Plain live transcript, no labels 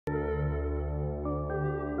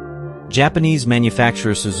Japanese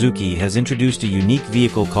manufacturer Suzuki has introduced a unique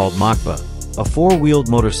vehicle called Moqba, a four-wheeled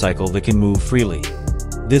motorcycle that can move freely.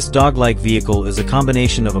 This dog-like vehicle is a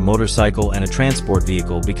combination of a motorcycle and a transport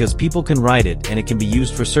vehicle because people can ride it and it can be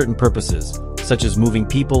used for certain purposes, such as moving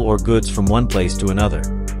people or goods from one place to another.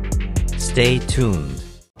 Stay tuned.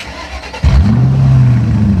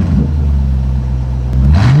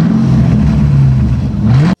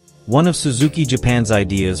 One of Suzuki Japan's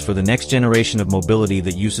ideas for the next generation of mobility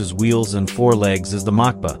that uses wheels and four legs is the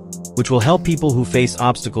Moqba, which will help people who face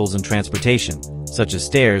obstacles in transportation, such as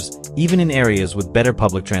stairs, even in areas with better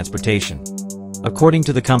public transportation. According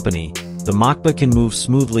to the company, the Moqba can move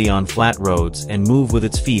smoothly on flat roads and move with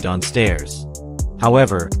its feet on stairs.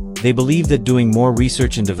 However, they believe that doing more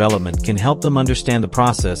research and development can help them understand the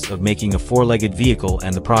process of making a four-legged vehicle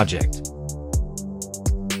and the project.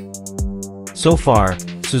 So far,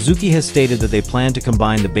 Suzuki has stated that they plan to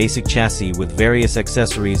combine the basic chassis with various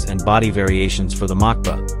accessories and body variations for the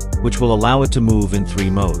Moqba, which will allow it to move in 3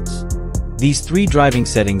 modes. These 3 driving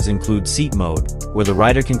settings include seat mode, where the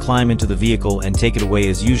rider can climb into the vehicle and take it away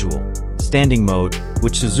as usual, standing mode,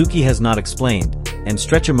 which Suzuki has not explained, and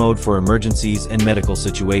stretcher mode for emergencies and medical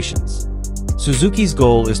situations. Suzuki's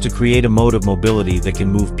goal is to create a mode of mobility that can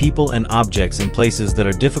move people and objects in places that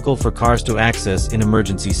are difficult for cars to access in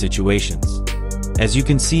emergency situations. As you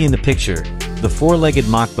can see in the picture, the four-legged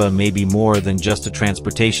Moqba may be more than just a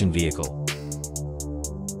transportation vehicle.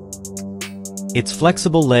 Its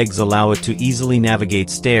flexible legs allow it to easily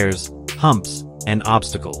navigate stairs, humps, and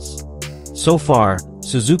obstacles. So far,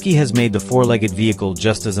 Suzuki has made the four-legged vehicle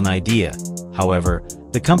just as an idea. However,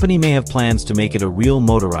 the company may have plans to make it a real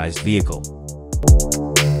motorized vehicle.